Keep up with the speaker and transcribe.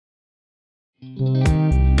I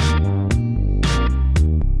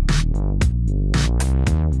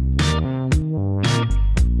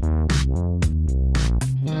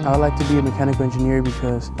would like to be a mechanical engineer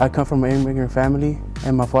because I come from an immigrant family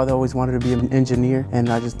and my father always wanted to be an engineer, and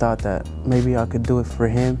I just thought that maybe I could do it for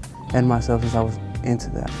him and myself since I was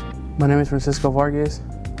into that. My name is Francisco Vargas.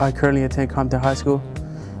 I currently attend Compton High School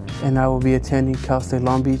and I will be attending Cal State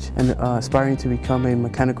Long Beach and aspiring to become a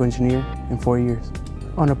mechanical engineer in 4 years.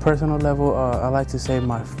 On a personal level, I like to say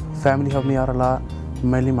my family helped me out a lot,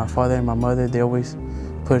 mainly my father and my mother. They always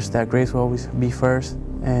pushed that grades will always be first.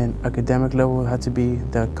 And academic level had to be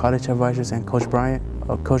the college advisors and Coach Bryant.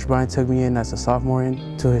 Coach Bryant took me in as a sophomore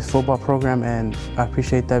into his football program, and I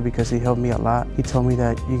appreciate that because he helped me a lot. He told me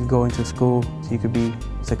that you could go into school so you could be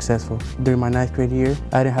successful. During my 9th grade year,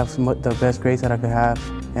 I didn't have the best grades that I could have,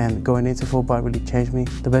 and going into football really changed me.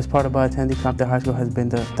 The best part about attending Compton High School has been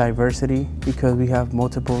the diversity because we have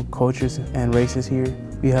multiple cultures and races here.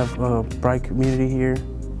 We have a bright community here.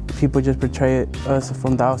 People just portray us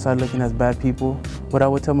from the outside looking as bad people. What I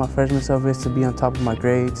would tell my freshman self is to be on top of my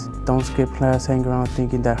grades. Don't skip class, hang around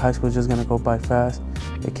thinking that high school is just gonna go by fast.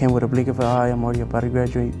 It came with a blink of an eye, I'm already about to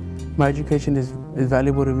graduate. My education is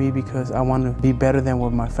valuable to me because I want to be better than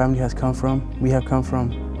where my family has come from. We have come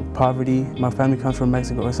from poverty. My family comes from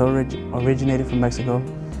Mexico. It's originated from Mexico.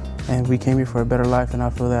 And we came here for a better life, and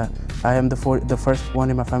I feel that I am the first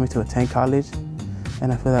one in my family to attend college.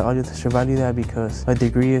 And I feel that others should value that because a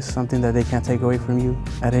degree is something that they can't take away from you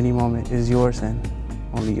at any moment. It's yours and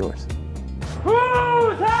only yours.